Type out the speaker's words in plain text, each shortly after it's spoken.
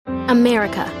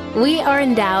America. We are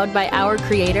endowed by our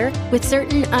Creator with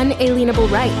certain unalienable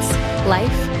rights: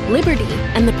 life, liberty,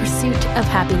 and the pursuit of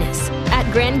happiness.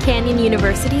 At Grand Canyon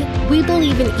University, we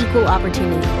believe in equal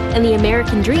opportunity, and the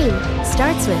American dream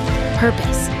starts with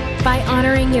purpose. By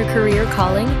honoring your career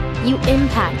calling, you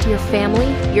impact your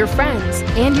family, your friends,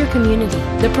 and your community.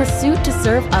 The pursuit to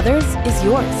serve others is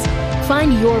yours.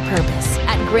 Find your purpose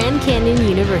at Grand Canyon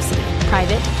University.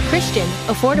 Private, Christian,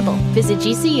 affordable. Visit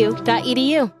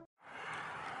gcu.edu.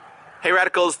 Hey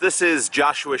Radicals, this is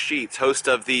Joshua Sheets, host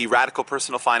of the Radical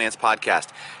Personal Finance Podcast,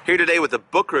 here today with a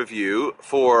book review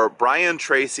for Brian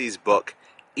Tracy's book,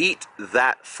 Eat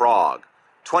That Frog.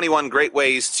 21 great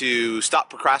ways to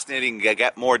stop procrastinating and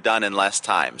get more done in less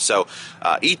time. So,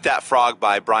 Eat That Frog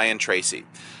by Brian Tracy.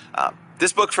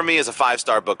 This book for me is a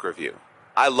 5-star book review.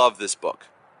 I love this book.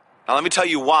 Now let me tell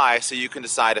you why so you can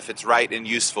decide if it's right and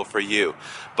useful for you.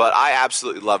 But I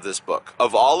absolutely love this book.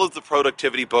 Of all of the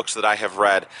productivity books that I have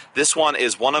read, this one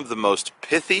is one of the most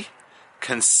pithy,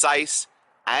 concise,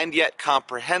 and yet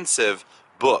comprehensive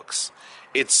books.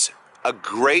 It's a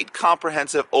great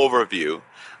comprehensive overview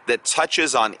that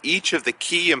touches on each of the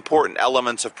key important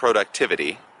elements of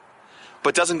productivity,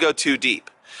 but doesn't go too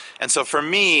deep. And so for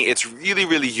me, it's really,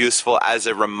 really useful as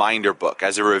a reminder book,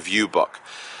 as a review book.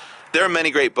 There are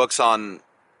many great books on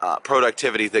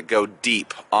productivity that go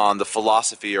deep on the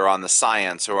philosophy or on the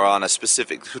science or on a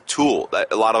specific tool.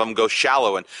 A lot of them go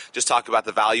shallow and just talk about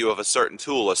the value of a certain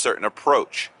tool, a certain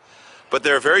approach. But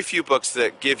there are very few books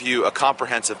that give you a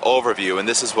comprehensive overview, and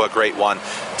this is a great one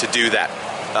to do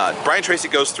that. Brian Tracy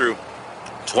goes through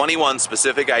 21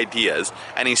 specific ideas,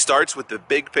 and he starts with the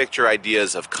big picture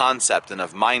ideas of concept and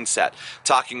of mindset,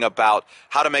 talking about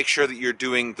how to make sure that you're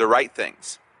doing the right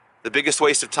things. The biggest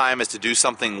waste of time is to do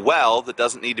something well that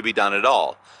doesn't need to be done at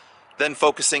all. Then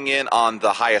focusing in on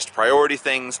the highest priority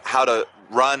things, how to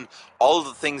run all of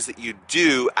the things that you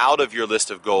do out of your list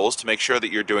of goals to make sure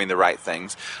that you're doing the right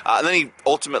things. And then he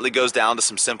ultimately goes down to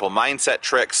some simple mindset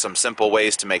tricks, some simple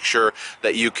ways to make sure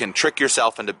that you can trick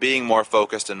yourself into being more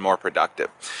focused and more productive.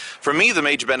 For me, the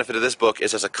major benefit of this book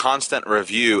is as a constant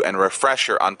review and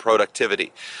refresher on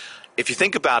productivity. If you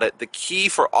think about it, the key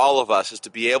for all of us is to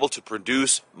be able to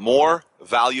produce more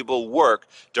valuable work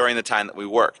during the time that we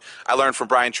work. I learned from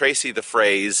Brian Tracy the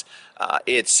phrase,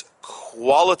 it's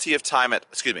quality of time at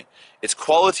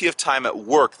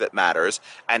work that matters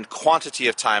and quantity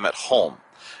of time at home.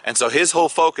 And so his whole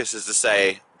focus is to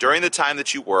say, during the time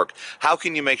that you work, how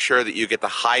can you make sure that you get the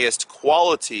highest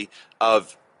quality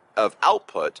of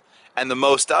output and the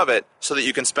most of it so that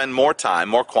you can spend more time,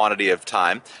 more quantity of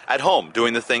time at home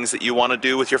doing the things that you want to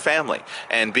do with your family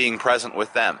and being present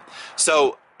with them.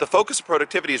 So the focus of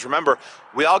productivity is, remember,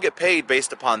 we all get paid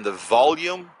based upon the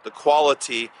volume, the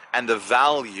quality, and the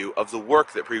value of the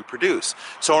work that we produce.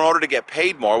 So in order to get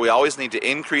paid more, we always need to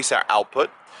increase our output.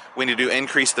 We need to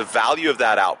increase the value of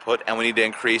that output, and we need to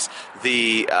increase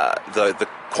the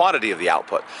quantity of the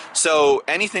output. So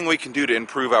anything we can do to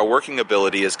improve our working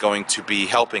ability is going to be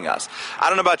helping us. I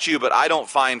don't know about you, but I don't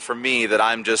find for me that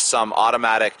I'm just some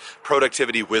automatic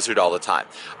productivity wizard all the time.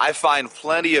 I find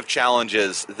plenty of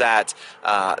challenges that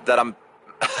I'm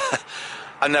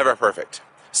I'm never perfect.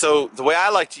 So the way I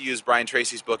like to use Brian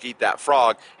Tracy's book, Eat That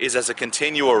Frog, is as a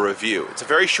continual review. It's a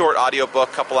very short audiobook,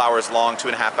 a couple hours long,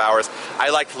 2.5 hours.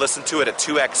 I like to listen to it at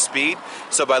 2x speed.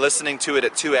 So by listening to it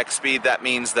at 2x speed, that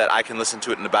means that I can listen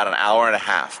to it in about an hour and a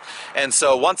half. And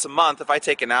so once a month, if I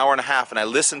take an hour and a half and I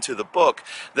listen to the book,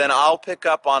 then I'll pick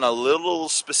up on a little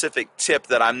specific tip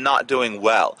that I'm not doing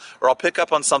well. Or I'll pick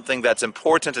up on something that's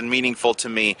important and meaningful to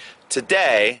me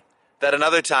today that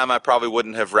another time I probably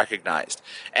wouldn't have recognized.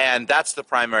 And that's the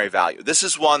primary value. This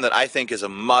is one that I think is a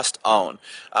must own.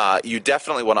 You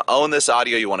definitely want to own this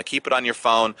audio, you want to keep it on your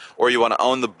phone, or you want to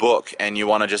own the book and you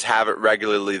want to just have it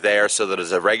regularly there so that it's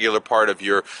a regular part of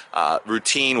your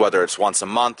routine, whether it's once a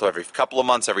month or every couple of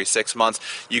months, every 6 months.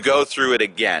 You go through it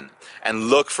again and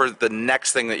look for the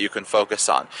next thing that you can focus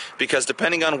on. Because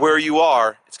depending on where you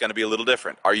are, it's going to be a little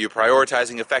different. Are you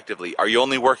prioritizing effectively? Are you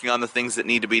only working on the things that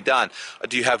need to be done?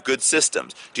 Do you have good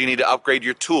systems? Do you need to upgrade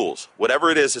your tools?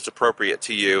 Whatever it is that's appropriate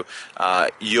to you,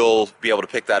 you'll be able to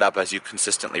pick that up as you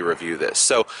consistently review this.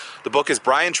 So the book is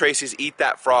Brian Tracy's Eat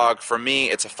That Frog. For me,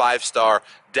 it's a 5-star.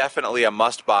 Definitely a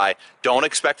must-buy. Don't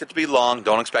expect it to be long.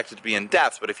 Don't expect it to be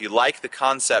in-depth. But if you like the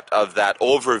concept of that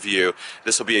overview,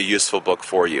 this will be a useful book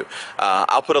for you.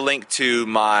 I'll put a link to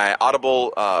my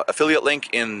Audible affiliate link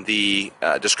in the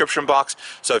description box.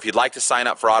 So if you'd like to sign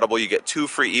up for Audible, you get 2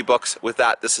 free ebooks with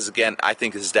that. This is, again, I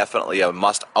think this is definitely a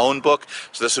must-own book.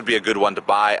 So this would be a good one to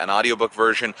buy, an audiobook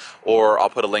version, or I'll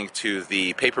put a link to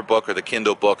the paper book or the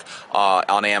Kindle book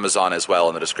on Amazon as well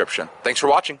in the description. Thanks for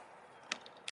watching.